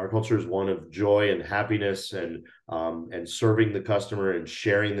 And our culture is one of joy and happiness, and serving the customer and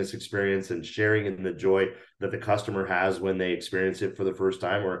sharing this experience and sharing in the joy that the customer has when they experience it for the first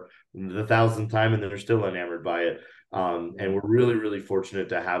time or the 1,000th time, and they're still enamored by it. And we're really, really fortunate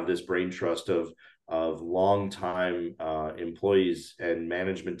to have this brain trust of long-time employees and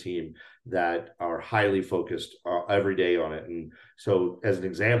management team that are highly focused every day on it. And so, as an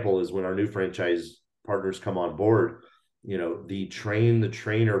example, is when our new franchise partners come on board, the train the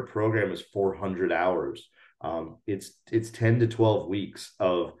trainer program is 400 hours. It's 10 to 12 weeks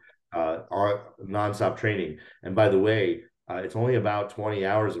of our nonstop training. And by the way, it's only about 20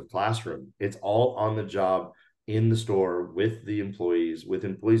 hours of classroom. It's all on the job in the store with the employees, with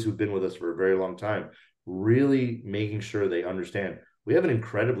employees who've been with us for a very long time, really making sure they understand we have an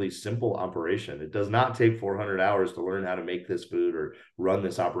incredibly simple operation. It does not take 400 hours to learn how to make this food or run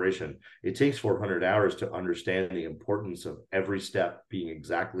this operation. It takes 400 hours to understand the importance of every step being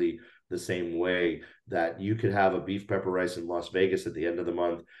exactly the same way, that you could have a beef pepper rice in Las Vegas at the end of the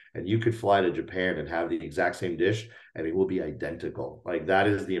month, and you could fly to Japan and have the exact same dish, and it will be identical. Like, that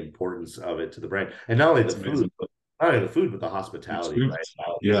is the importance of it to the brand. And not only the food, but the hospitality, right?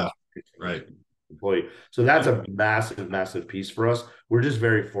 Yeah, right. Employee. So that's a massive, massive piece for us. We're just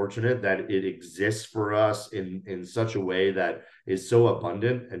very fortunate that it exists for us in such a way that is so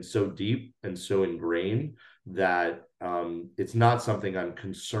abundant and so deep and so ingrained that it's not something I'm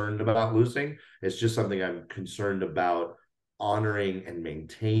concerned about losing. It's just something I'm concerned about honoring and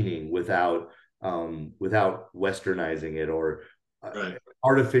maintaining without westernizing it or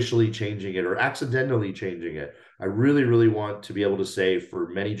artificially changing it or accidentally changing it. I really, really want to be able to say for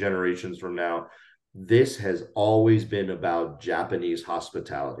many generations from now, this has always been about Japanese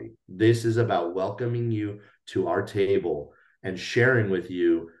hospitality. This is about welcoming you to our table and sharing with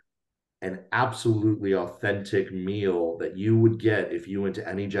you an absolutely authentic meal that you would get if you went to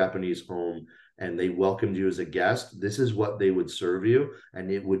any Japanese home and they welcomed you as a guest. This is what they would serve you,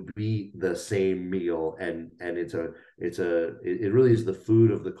 and it would be the same meal. And it really is the food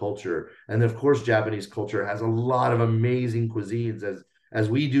of the culture. And of course, Japanese culture has a lot of amazing cuisines, as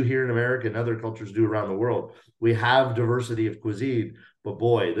we do here in America and other cultures do around the world. We have diversity of cuisine, but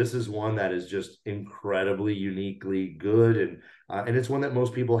boy, this is one that is just incredibly uniquely good, and it's one that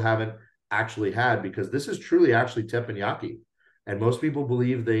most people haven't actually had, because this is truly actually teppanyaki. And most people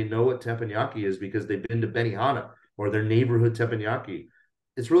believe they know what teppanyaki is because they've been to Benihana or their neighborhood teppanyaki.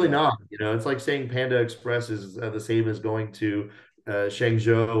 It's really not. It's like saying Panda Express is the same as going to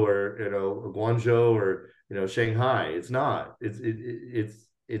Shangzhou or Guangzhou or Shanghai. It's not.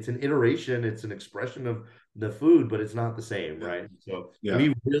 It's an iteration. It's an expression of the food, but it's not the same, right? So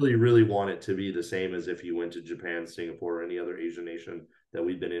we really, really want it to be the same as if you went to Japan, Singapore, or any other Asian nation that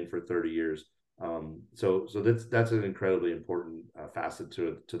we've been in for 30 years. So that's an incredibly important facet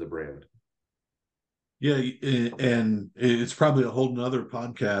to the brand. Yeah, and it's probably a whole nother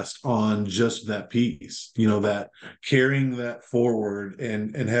podcast on just that piece, that carrying that forward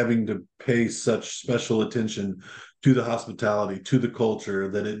and having to pay such special attention to the hospitality, to the culture,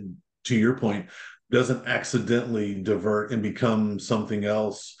 that it, to your point, doesn't accidentally divert and become something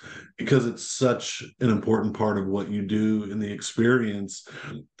else, because it's such an important part of what you do in the experience,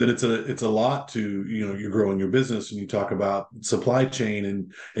 that it's a lot to, you're growing your business and you talk about supply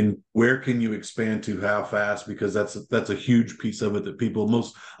chain and where can you expand to, how fast, because that's a huge piece of it that a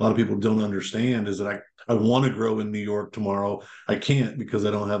lot of people don't understand, is that I want to grow in New York tomorrow. I can't because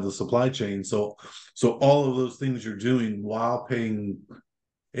I don't have the supply chain. So all of those things you're doing while paying.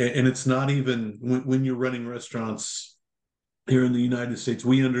 And it's not even when you're running restaurants here in the United States,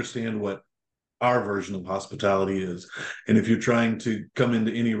 we understand what our version of hospitality is. And if you're trying to come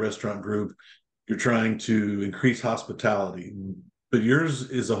into any restaurant group, you're trying to increase hospitality. But yours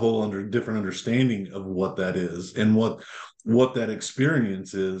is a whole different understanding of what that is and what that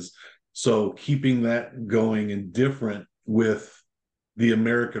experience is. So keeping that going and different with the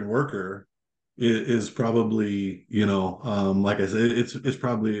American worker is probably, like I said, it's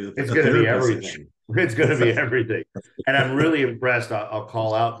probably it's going to be everything. It's going to be everything. And I'm really impressed. I'll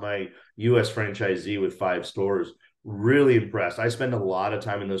call out my US franchisee with 5 stores. Really impressed. I spend a lot of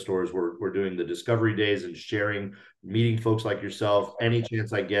time in those stores. We're doing the discovery days and sharing, meeting folks like yourself. Any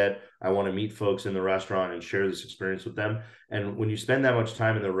chance I get, I want to meet folks in the restaurant and share this experience with them. And when you spend that much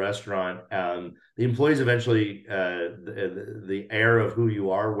time in the restaurant, the employees eventually, the air of who you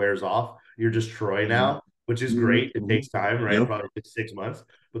are wears off. You're just Troy now, which is great. It takes time, right? Probably 6 months.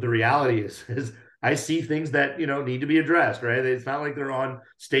 But the reality is I see things that, need to be addressed, right? It's not like they're on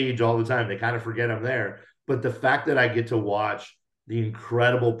stage all the time. They kind of forget I'm there. But the fact that I get to watch the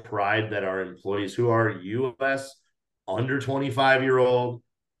incredible pride that our employees, who are US under 25-year-old,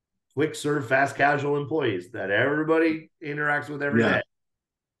 quick serve, fast casual employees that everybody interacts with every day.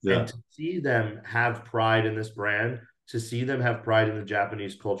 And to see them have pride in this brand, to see them have pride in the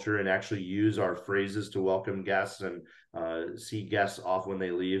Japanese culture and actually use our phrases to welcome guests and see guests off when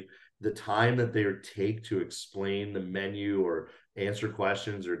they leave, the time that they take to explain the menu or answer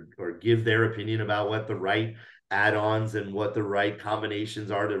questions or give their opinion about what the right add-ons and what the right combinations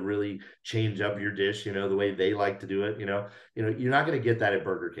are to really change up your dish, the way they like to do it. You're not going to get that at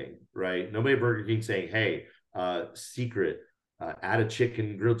Burger King, right? Nobody at Burger King saying, hey, secret, add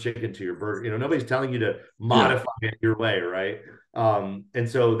a grilled chicken to your burger. Nobody's telling you to modify it your way, right? And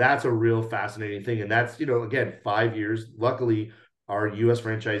so that's a real fascinating thing. And that's, again, 5 years. Luckily, our US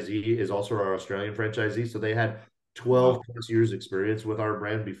franchisee is also our Australian franchisee. So they had 12 plus years experience with our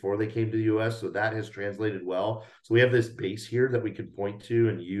brand before they came to the US. So that has translated well. So we have this base here that we can point to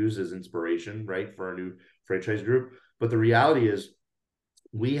and use as inspiration, right, for our new franchise group. But the reality is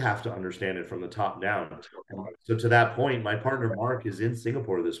we have to understand it from the top down. So to that point, my partner Mark is in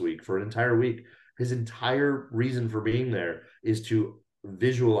Singapore this week for an entire week. His entire reason for being there is to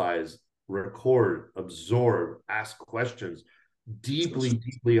visualize, record, absorb, ask questions,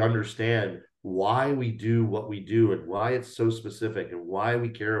 deeply understand why we do what we do and why it's so specific and why we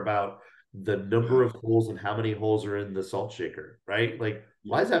care about the number of holes and how many holes are in the salt shaker, right? Like,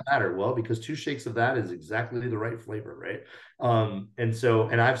 why does that matter? Well, because 2 shakes of that is exactly the right flavor, right?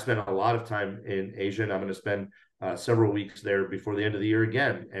 And I've spent a lot of time in Asia, and I'm going to spend several weeks there before the end of the year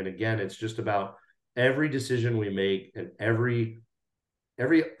again. And again, it's just about every decision we make and everything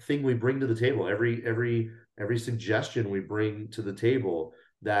we bring to the table, every suggestion we bring to the table,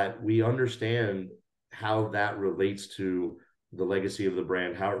 that we understand how that relates to the legacy of the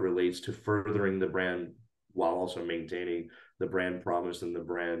brand, how it relates to furthering the brand while also maintaining the brand promise and the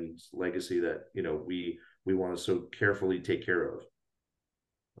brand's legacy that we want to so carefully take care of.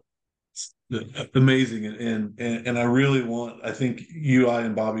 Amazing. And I think I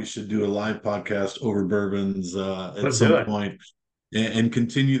and Bobby should do a live podcast over bourbons at some point and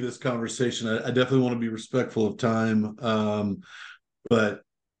continue this conversation. I definitely want to be respectful of time. But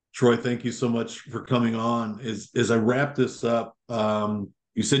Troy, thank you so much for coming on. As I wrap this up,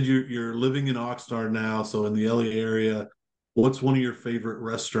 you said you're living in Oxnard now, so in the LA area. What's one of your favorite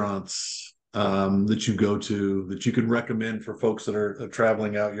restaurants that you go to that you could recommend for folks that are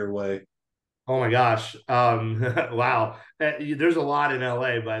traveling out your way? Oh my gosh. Wow. There's a lot in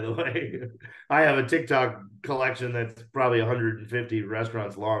LA, by the way. I have a TikTok collection that's probably 150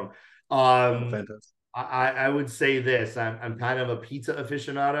 restaurants long. Fantastic. I would say this. I'm kind of a pizza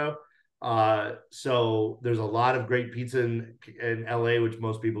aficionado. So there's a lot of great pizza in LA, which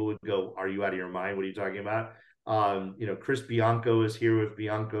most people would go, are you out of your mind? What are you talking about? Chris Bianco is here with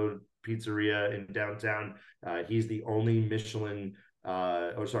Bianco Pizzeria in downtown. He's the only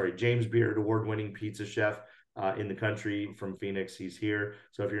James Beard award-winning pizza chef in the country from Phoenix. He's here.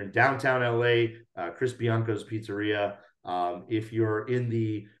 So if you're in downtown LA, Chris Bianco's Pizzeria. If you're in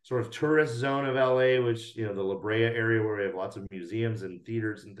the sort of tourist zone of LA, which, the La Brea area where we have lots of museums and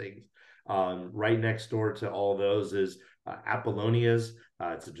theaters and things, right next door to all those is Apollonia's.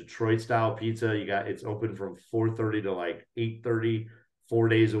 It's a Detroit style pizza. It's open from 4:30 to like 8:30, 4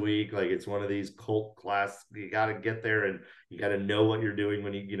 days a week. Like, it's one of these cult class. You got to get there and you got to know what you're doing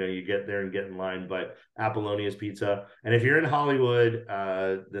when you get there and get in line. But Apollonia's Pizza. And if you're in Hollywood,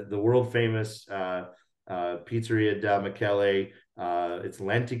 the world famous Pizzeria da Michele, it's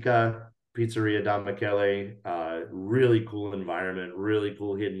Lentica Pizzeria da Michele. Really cool environment, really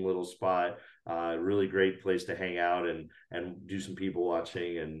cool hidden little spot. Really great place to hang out and do some people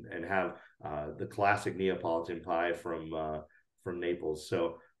watching and have the classic Neapolitan pie from Naples.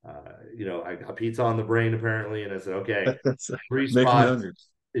 So I got pizza on the brain apparently, and I said, okay, 3 spots.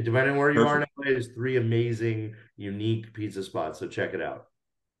 Depending on where you are in LA, there's 3 amazing, unique pizza spots. So check it out.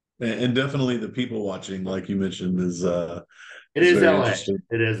 And definitely the people watching, like you mentioned, is it is LA.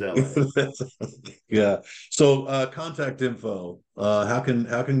 It is LA. Yeah. So contact info. How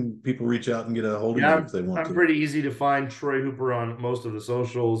can people reach out and get a hold of you if they want to? I'm pretty easy to find. Troy Hooper on most of the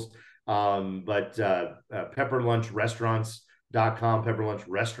socials. But Pepper Lunch Restaurants.com, Pepper Lunch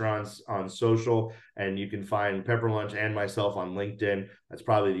Restaurants on social, and you can find Pepper Lunch and myself on LinkedIn. That's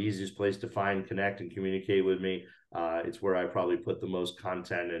probably the easiest place to find, connect, and communicate with me. It's where I probably put the most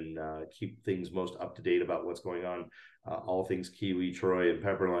content and keep things most up to date about what's going on, all things Kiwi, Troy, and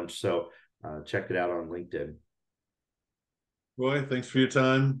Pepper Lunch. So check it out on LinkedIn. Roy, thanks for your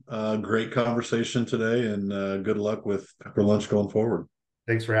time. Great conversation today, and good luck with Pepper Lunch going forward.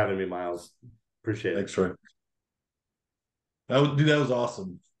 Thanks for having me, Myles. Appreciate it. Thanks, Troy. That was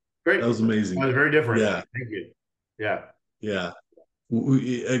awesome. Great. That was amazing. That was very different. Yeah. Thank you. Yeah. Yeah.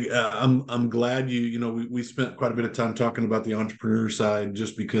 I'm glad we spent quite a bit of time talking about the entrepreneur side,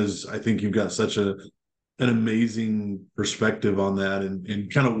 just because I think you've got such an amazing perspective on that,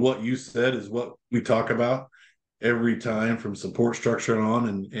 and kind of what you said is what we talk about every time, from support structure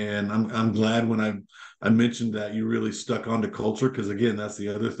on. And I'm glad when I mentioned that you really stuck onto culture, because again, that's the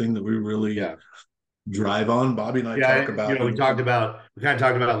other thing that we really drive on. Bobby and I talk about, we kind of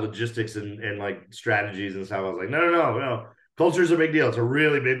talked about logistics and like strategies and stuff. I was like, no. Culture is a big deal. It's a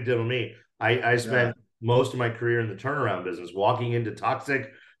really big deal to me. I spent most of my career in the turnaround business, walking into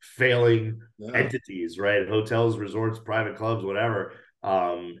toxic, failing entities, right? Hotels, resorts, private clubs, whatever,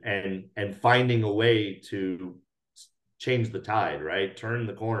 and finding a way to change the tide, right? Turn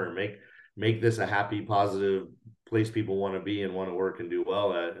the corner, make this a happy, positive place people want to be and want to work and do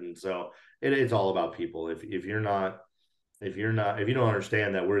well at. And so it's all about people. If you don't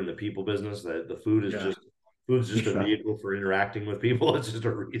understand that we're in the people business, that the food is just a vehicle for interacting with people. It's just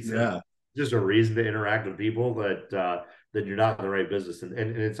a reason, just a reason to interact with people, that you're not in the right business. And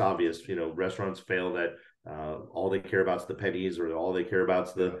it's obvious, restaurants fail that all they care about is the pennies, or all they care about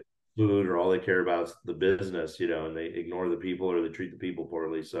is the food, or all they care about is the business, and they ignore the people, or they treat the people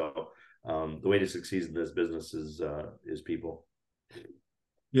poorly. So the way to succeed in this business is people.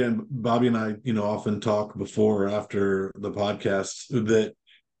 Yeah, and Bobby and I, often talk before or after the podcast that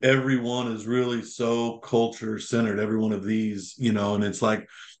everyone is really so culture centered. Every one of these, and it's like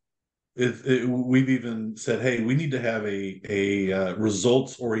we've even said, hey, we need to have a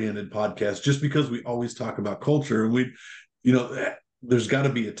results oriented podcast, just because we always talk about culture, and there's got to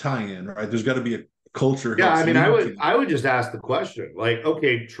be a tie-in, right? There's got to be a culture. Yeah, I mean, I would just ask the question, like,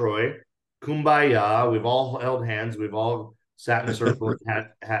 okay, Troy, kumbaya, we've all held hands, we've all sat in a circle and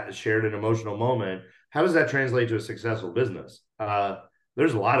had shared an emotional moment. How does that translate to a successful business?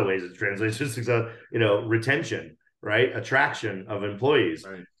 There's a lot of ways it translates to success. Retention, right? Attraction of employees,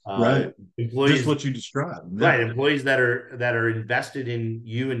 right? Employees, just what you described, right? Employees that are invested in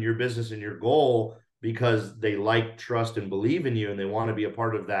you and your business and your goal, because they like, trust, and believe in you, and they want to be a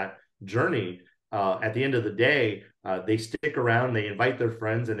part of that journey. At the end of the day, they stick around, they invite their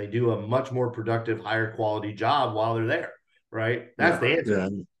friends, and they do a much more productive, higher quality job while they're there. Right? That's the answer. Yeah.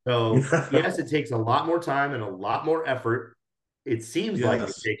 So yes, it takes a lot more time and a lot more effort. It seems like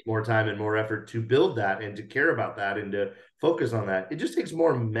it takes more time and more effort to build that and to care about that and to focus on that. It just takes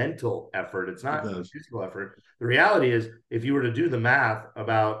more mental effort. It's not physical effort. The reality is, if you were to do the math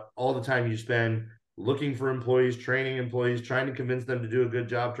about all the time you spend looking for employees, training employees, trying to convince them to do a good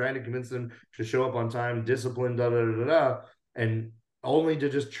job, trying to convince them to show up on time, discipline, and only to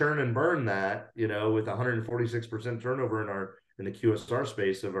just churn and burn that, with 146% turnover in the QSR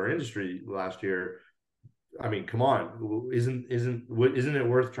space of our industry last year. I mean, come on, isn't it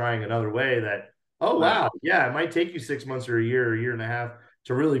worth trying another way? That, wow, yeah, it might take you 6 months or a year and a half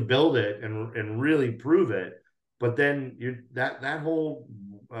to really build it and really prove it, but then that whole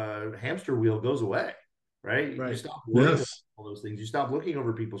hamster wheel goes away, right? You stop worrying about all those things. You stop looking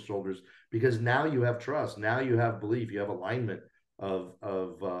over people's shoulders, because now you have trust, now you have belief, you have alignment of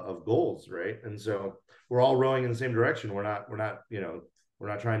goals, right? And so we're all rowing in the same direction. We're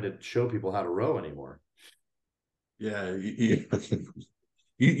not trying to show people how to row anymore. Yeah, you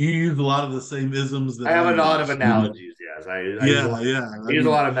use a lot of the same isms that I have a lot of analogies. Yes, I use a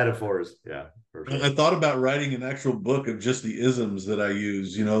lot of metaphors. Yeah, for sure. I thought about writing an actual book of just the isms that I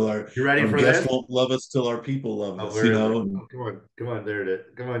use. You ready for guests this? won't love us till our people love us. Come on, there it is.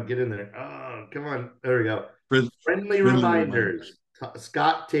 Come on, get in there. Oh, come on, there we go. Friendly reminders.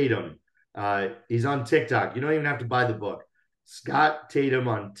 Scott Tatum. He's on TikTok. You don't even have to buy the book. Scott Tatum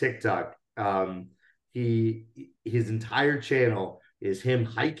on TikTok. His entire channel is him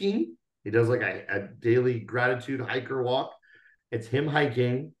hiking. He does like a daily gratitude hiker walk. It's him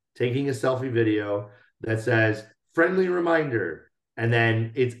hiking, taking a selfie video that says friendly reminder. And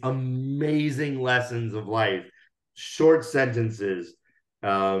then it's amazing lessons of life, short sentences.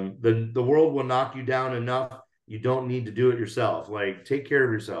 The world will knock you down enough. You don't need to do it yourself. Like, take care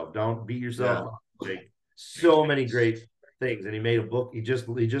of yourself. Don't beat yourself up. Like, so many great things. And he made a book. He just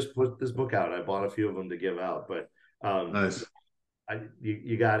put this book out. I bought a few of them to give out. But nice.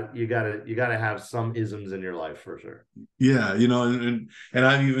 You gotta have some isms in your life for sure. Yeah, and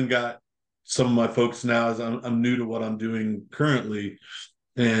I've even got some of my folks now, as I'm new to what I'm doing currently,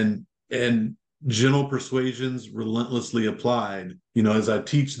 and gentle persuasions relentlessly applied. As I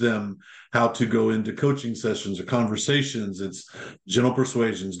teach them how to go into coaching sessions or conversations, it's gentle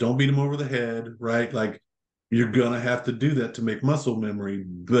persuasions. Don't beat them over the head, right? Like, you're gonna have to do that to make muscle memory,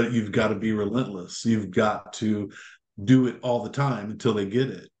 but you've got to be relentless. You've got to do it all the time until they get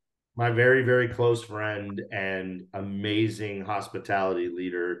it. My very, very close friend and amazing hospitality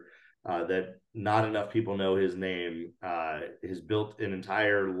leader that not enough people know his name, has built an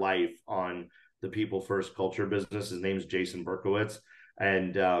entire life on the people first culture business. His name's Jason Berkowitz.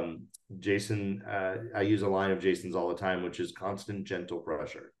 And Jason, I use a line of Jason's all the time, which is constant gentle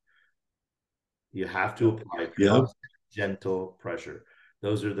pressure. You have to apply constant gentle pressure.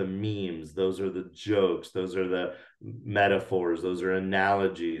 Those are the memes. Those are the jokes. Those are the metaphors. Those are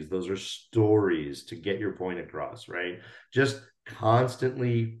analogies. Those are stories to get your point across, right? Just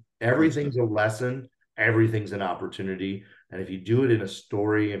constantly, everything's a lesson. Everything's an opportunity. And if you do it in a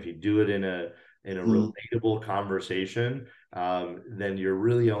story, if you do it in a relatable conversation, then you're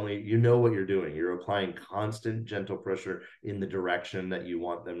really you know what you're doing. You're applying constant gentle pressure in the direction that you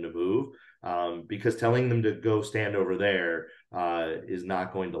want them to move. Because telling them to go stand over there is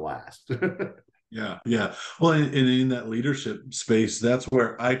not going to last. Yeah. Well, and in that leadership space, that's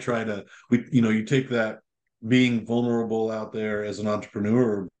where I try to, you take that being vulnerable out there as an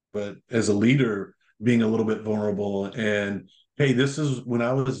entrepreneur, but as a leader, being a little bit vulnerable and, hey, this is when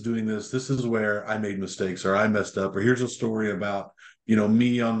I was doing this is where I made mistakes or I messed up, or here's a story about,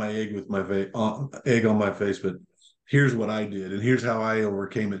 me on my egg with my egg on my face, but here's what I did and here's how I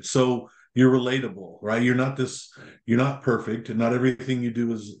overcame it. So you're relatable, right? You're not perfect, and not everything you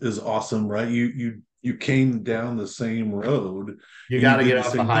do is awesome, right? You came down the same road. You got to did get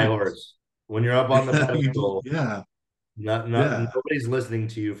off the high horse when you're up on the pedestal. Yeah. Nobody's listening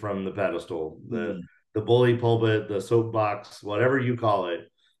to you from the pedestal, the bully pulpit, the soapbox, whatever you call it.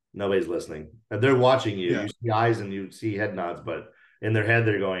 Nobody's listening. And they're watching you. You see eyes and you see head nods, but in their head,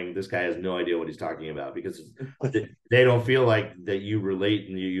 they're going, this guy has no idea what he's talking about, because they don't feel like that you relate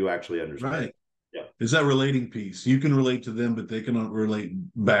and you actually understand. Right. Yeah. It's that relating piece. You can relate to them, but they cannot relate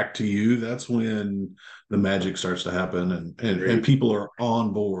back to you. That's when the magic starts to happen and people are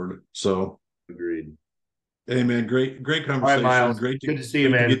on board. So agreed. Hey man, great conversation. All right, Myles. Good to see you,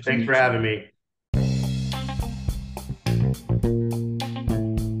 man. Thanks for having me.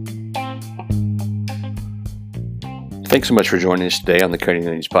 Thanks so much for joining us today on the Cutting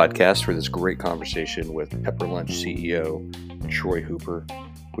Onions podcast for this great conversation with Pepper Lunch CEO Troy Hooper.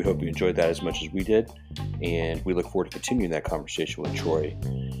 We hope you enjoyed that as much as we did, and we look forward to continuing that conversation with Troy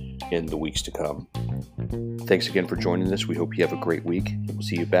in the weeks to come. Thanks again for joining us. We hope you have a great week, and we'll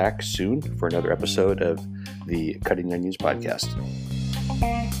see you back soon for another episode of the Cutting Onions podcast.